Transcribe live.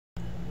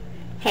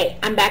Hey,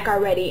 I'm back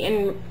already,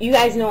 and you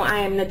guys know I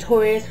am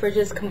notorious for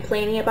just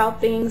complaining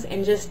about things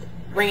and just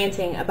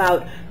ranting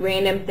about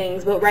random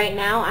things, but right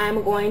now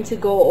I'm going to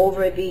go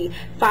over the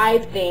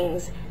 5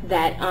 things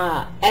that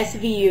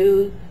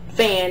SVU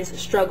fans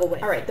struggle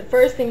with. Alright, the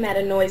first thing that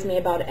annoys me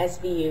about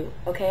SVU,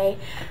 okay?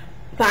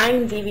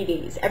 Buying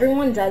DVDs.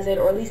 Everyone does it,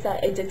 or at least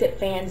the addicted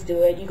fans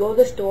do it. You go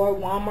to the store,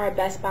 Walmart,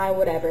 Best Buy,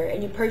 whatever,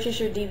 and you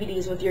purchase your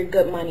DVDs with your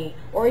good money,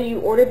 or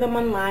you order them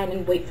online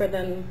and wait for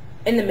them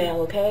in the mail,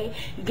 okay?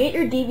 You get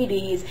your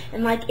DVDs,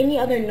 and like any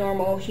other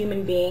normal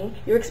human being,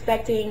 you're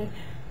expecting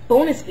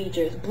bonus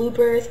features,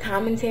 bloopers,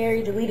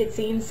 commentary, deleted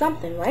scenes,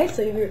 something, right?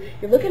 So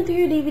you're looking through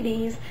your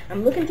DVDs.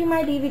 I'm looking through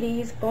my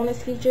DVDs,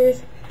 bonus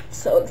features,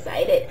 so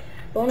excited.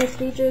 Bonus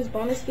features,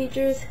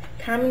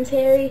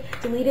 commentary,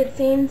 deleted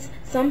scenes,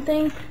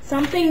 something,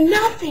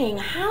 nothing.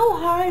 How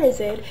hard is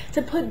it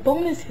to put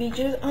bonus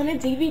features on a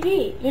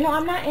DVD? You know,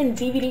 I'm not in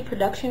DVD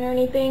production or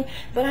anything,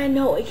 but I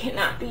know it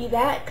cannot be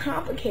that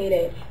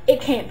complicated. It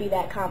can't be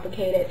that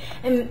complicated.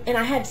 And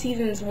I had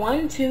seasons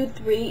 1, 2,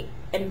 3,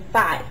 and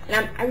 5,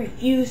 and I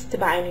refuse to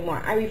buy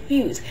anymore. I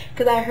refuse,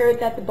 because I heard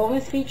that the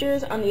bonus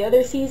features on the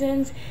other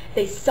seasons,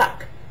 they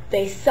suck,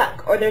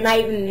 or they're not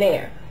even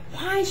there.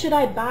 Why should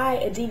I buy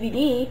a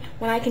DVD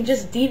when I can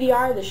just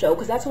DVR the show?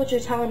 Because that's what you're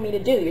telling me to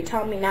do. You're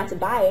telling me not to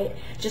buy it,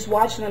 just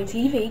watch it on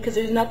TV, because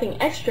there's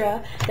nothing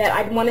extra that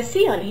I'd want to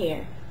see on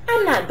here.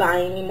 I'm not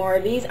buying any more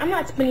of these. I'm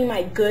not spending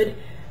my good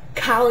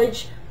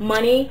college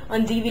money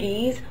on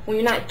DVDs when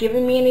you're not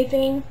giving me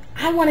anything.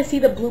 I want to see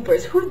the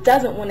bloopers. Who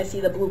doesn't want to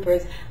see the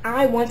bloopers?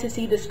 I want to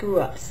see the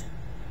screw-ups.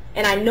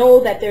 And I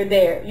know that they're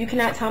there. You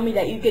cannot tell me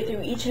that you get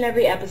through each and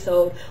every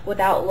episode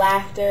without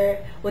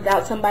laughter,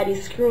 without somebody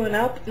screwing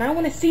up. And I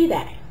want to see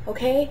that,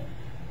 okay?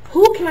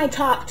 Who can I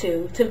talk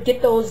to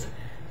get those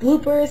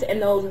bloopers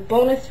and those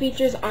bonus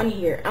features on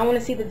here? I want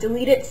to see the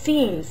deleted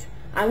scenes.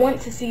 I want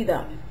to see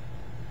them.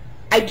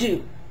 I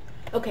do.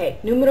 Okay,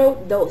 numero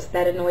dos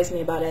that annoys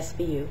me about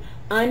SVU.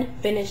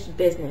 Unfinished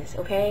business,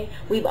 okay?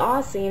 We've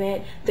all seen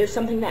it. There's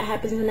something that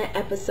happens in an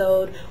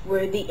episode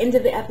where the end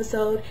of the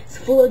episode is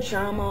full of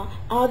drama,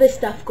 all this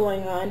stuff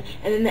going on,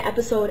 and then the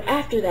episode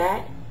after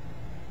that,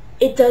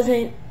 it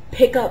doesn't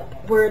pick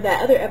up where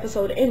that other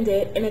episode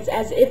ended, and it's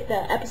as if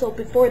the episode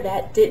before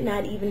that did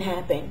not even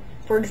happen.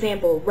 For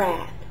example,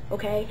 Wrath.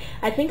 Okay,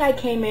 I think I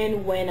came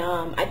in when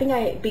I think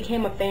I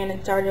became a fan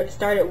and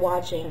started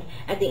watching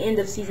at the end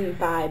of season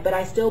 5, but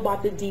I still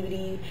bought the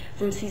DVD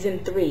from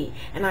season 3,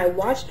 and I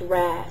watched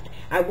Wrath.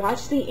 I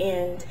watched the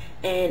end,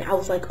 and I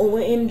was like,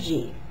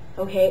 OMG.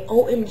 Okay,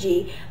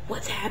 OMG,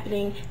 what's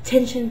happening?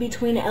 Tension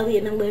between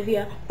Elliot and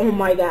Olivia. Oh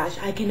my gosh,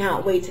 I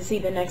cannot wait to see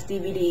the next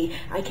DVD.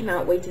 I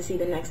cannot wait to see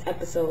the next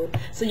episode.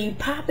 So you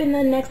pop in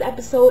the next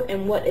episode,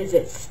 and what is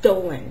it?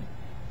 Stolen.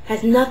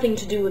 Has nothing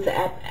to do with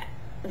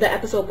the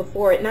episode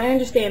before it, and I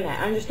understand that.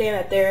 I understand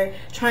that they're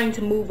trying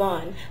to move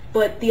on,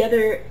 but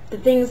the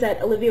things that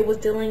Olivia was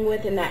dealing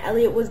with and that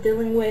Elliot was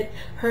dealing with,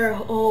 her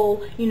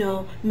whole,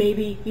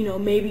 maybe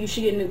you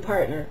should get a new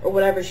partner, or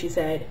whatever she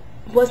said,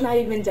 was not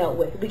even dealt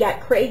with. We got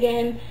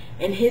Cragen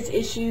and his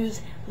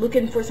issues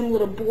looking for some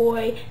little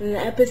boy, and the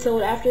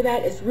episode after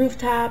that is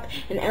Rooftop,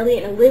 and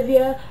Elliot and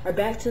Olivia are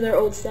back to their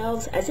old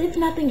selves as if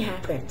nothing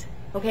happened.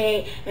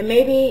 Okay, and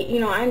maybe,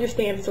 I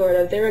understand sort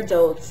of, they're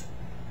adults.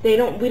 We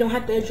don't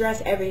have to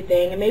address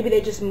everything, and maybe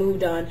they just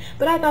moved on.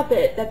 But I thought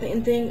that the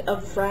ending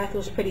of Wrath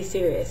was pretty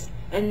serious.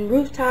 And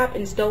Rooftop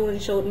and Stolen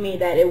showed me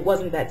that it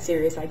wasn't that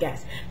serious, I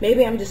guess.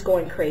 Maybe I'm just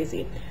going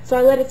crazy. So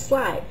I let it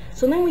slide.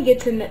 So then we get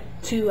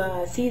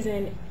to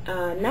season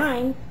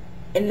 9,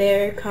 and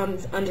there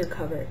comes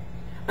Undercover.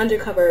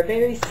 Undercover, a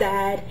very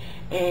sad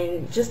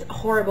and just a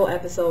horrible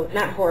episode.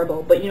 Not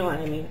horrible, but you know what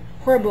I mean.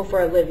 Horrible for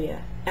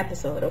Olivia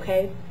episode,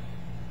 okay?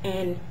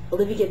 And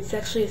Olivia gets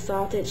sexually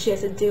assaulted. She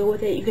has to deal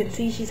with it. You can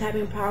see she's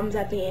having problems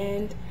at the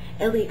end.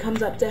 Elliot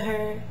comes up to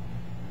her.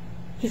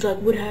 He's like,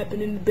 what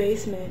happened in the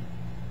basement?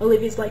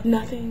 Olivia's like,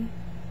 nothing.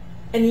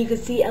 And then you can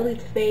see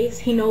Elliot's face.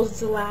 He knows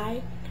it's a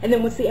lie. And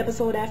then what's the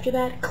episode after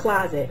that?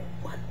 Closet.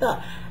 What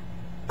the?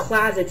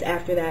 Closets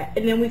after that.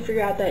 And then we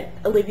figure out that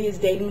Olivia's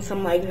dating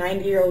some like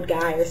 90-year-old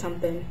guy or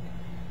something.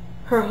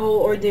 Her whole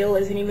ordeal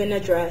isn't even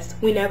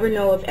addressed. We never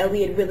know if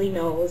Elliot really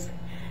knows.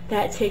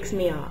 That ticks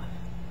me off.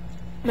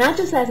 Not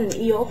just as an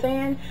EO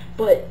fan,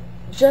 but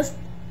just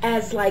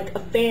as like a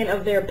fan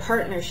of their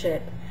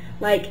partnership.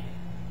 Like,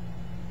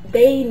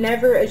 they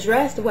never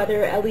addressed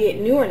whether Elliot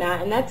knew or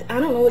not, and that's,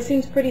 I don't know, it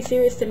seems pretty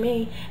serious to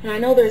me. And I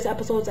know there's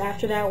episodes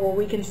after that where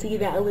we can see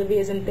that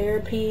Olivia's in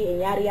therapy and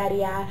yada yada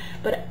yada,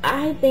 but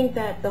I think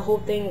that the whole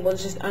thing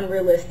was just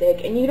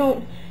unrealistic,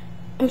 and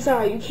I'm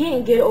sorry, you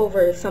can't get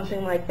over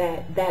something like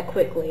that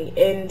quickly.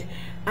 And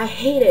I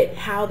hated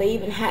how they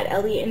even had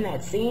Elliot in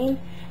that scene,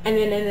 and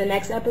then in the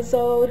next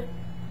episode,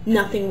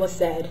 nothing was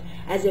said,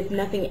 as if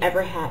nothing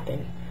ever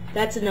happened.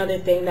 That's another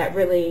thing that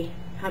really,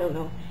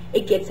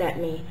 it gets at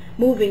me.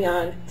 Moving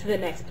on to the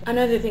next.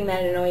 Another thing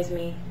that annoys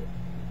me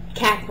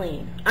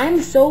Kathleen.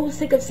 I'm so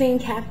sick of seeing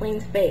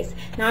Kathleen's face.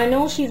 Now I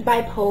know she's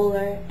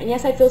bipolar, and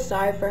yes, I feel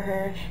sorry for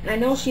her, and I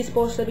know she's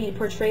supposed to be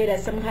portrayed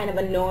as some kind of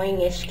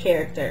annoying-ish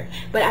character,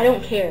 but I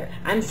don't care.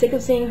 I'm sick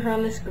of seeing her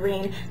on the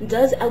screen.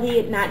 Does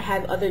Elliot not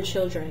have other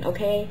children,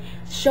 okay?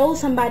 Show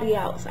somebody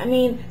else. I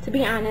mean, to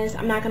be honest,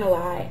 I'm not gonna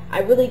lie.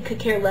 I really could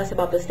care less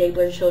about the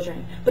Stabler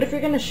children, but if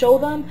you're gonna show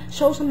them,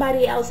 show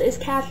somebody else. Is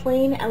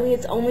Kathleen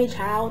Elliot's only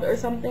child or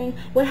something?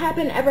 What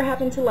ever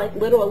happened to like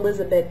little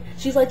Elizabeth?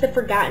 She's like the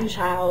forgotten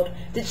child.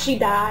 Did she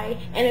die?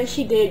 And if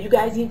she did, you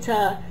guys need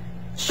to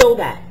show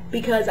that,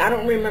 because I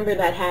don't remember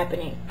that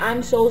happening.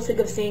 I'm so sick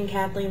of seeing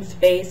Kathleen's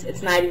face.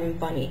 It's not even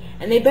funny.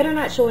 And they better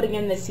not show it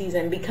again this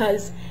season,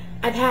 because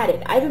I've had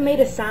it. I even made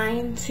a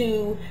sign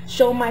to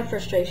show my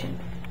frustration.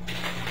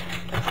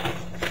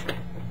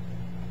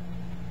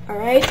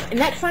 Alright? And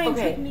that sign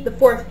took me. The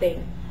fourth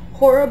thing.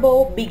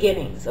 Horrible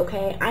beginnings,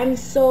 okay? I'm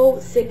so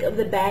sick of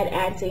the bad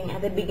acting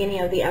at the beginning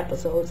of the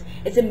episodes.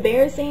 It's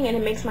embarrassing, and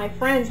it makes my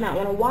friends not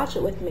want to watch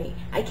it with me.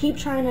 I keep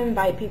trying to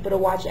invite people to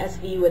watch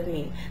SVU with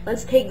me.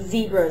 Let's take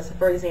Zebras,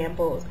 for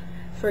example.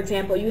 For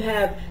example, you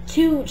have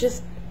two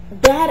just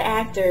bad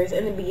actors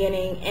in the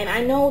beginning, and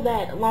I know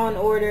that Law and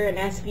Order and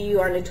SVU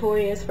are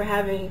notorious for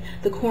having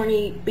the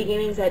corny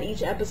beginnings at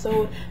each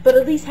episode, but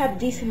at least have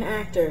decent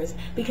actors,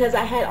 because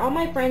I had all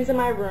my friends in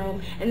my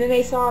room, and then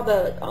they saw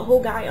the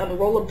whole guy on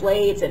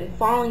rollerblades and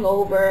falling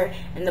over,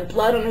 and the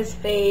blood on his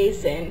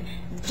face, and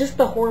just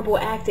the horrible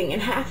acting,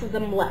 and half of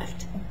them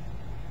left.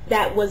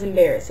 That was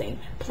embarrassing.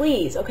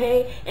 Please,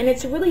 okay? And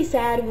it's really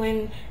sad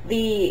when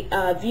the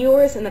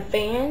viewers and the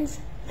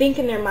fans think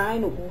in their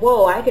mind,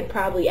 whoa, I could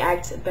probably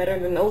act better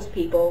than those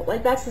people.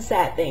 Like, that's the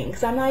sad thing,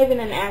 because I'm not even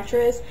an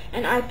actress,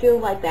 and I feel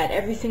like that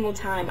every single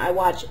time I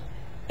watch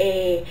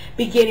a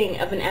beginning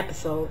of an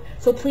episode.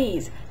 So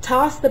please,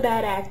 toss the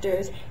bad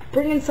actors,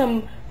 bring in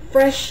some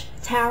fresh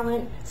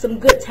talent, some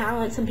good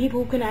talent, some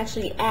people who can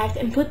actually act,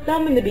 and put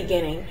them in the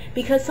beginning,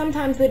 because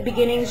sometimes the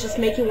beginnings just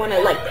make you want to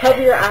like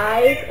cover your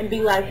eyes and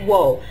be like,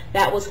 whoa,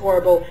 that was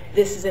horrible,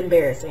 this is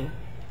embarrassing.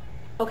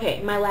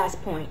 Okay, my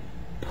last point.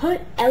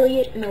 Put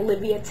Elliot and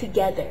Olivia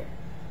together,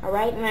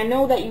 alright? And I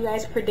know that you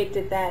guys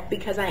predicted that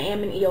because I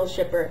am an EO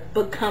shipper,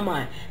 but come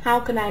on, how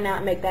can I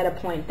not make that a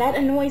point? That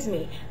annoys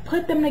me.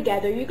 Put them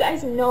together. You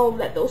guys know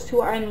that those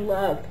two are in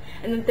love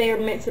and that they are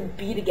meant to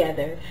be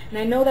together. And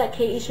I know that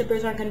KE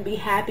shippers aren't going to be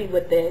happy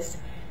with this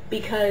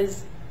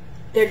because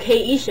they're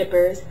KE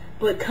shippers,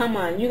 but come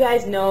on, you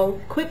guys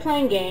know, quit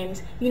playing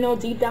games. You know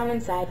deep down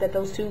inside that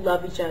those two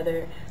love each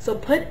other. So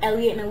put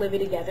Elliot and Olivia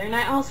together. And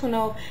I also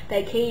know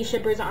that KE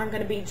shippers aren't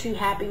going to be too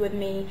happy with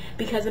me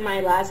because in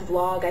my last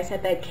vlog I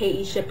said that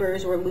KE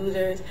shippers were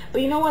losers.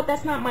 But you know what?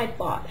 That's not my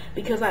fault,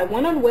 because I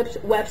went on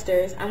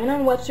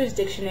Webster's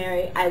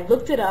dictionary, I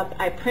looked it up,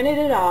 I printed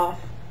it off.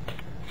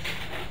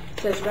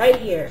 It says right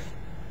here,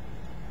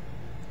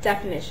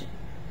 definition.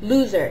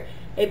 Loser.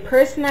 A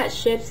person that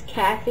ships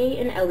Kathy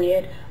and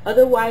Elliot,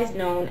 otherwise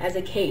known as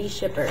a KE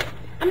shipper.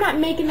 I'm not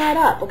making that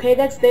up, okay?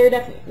 That's their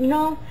definition. You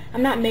know,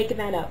 I'm not making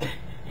that up.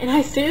 And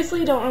I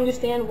seriously don't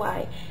understand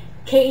why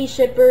KE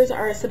shippers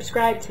are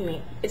subscribed to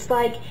me. It's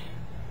like,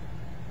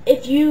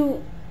 if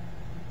you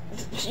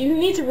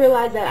need to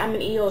realize that I'm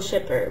an EO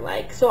shipper.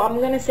 Like, so I'm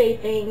going to say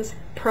things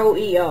pro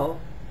EO.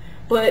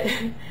 But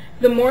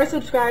the more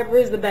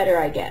subscribers, the better,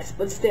 I guess.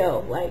 But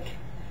still, like,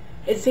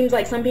 it seems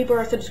like some people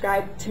are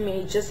subscribed to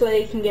me just so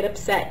they can get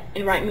upset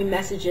and write me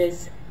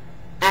messages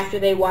after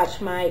they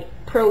watch my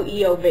pro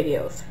EO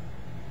videos.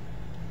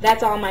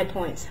 That's all my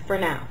points for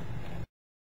now.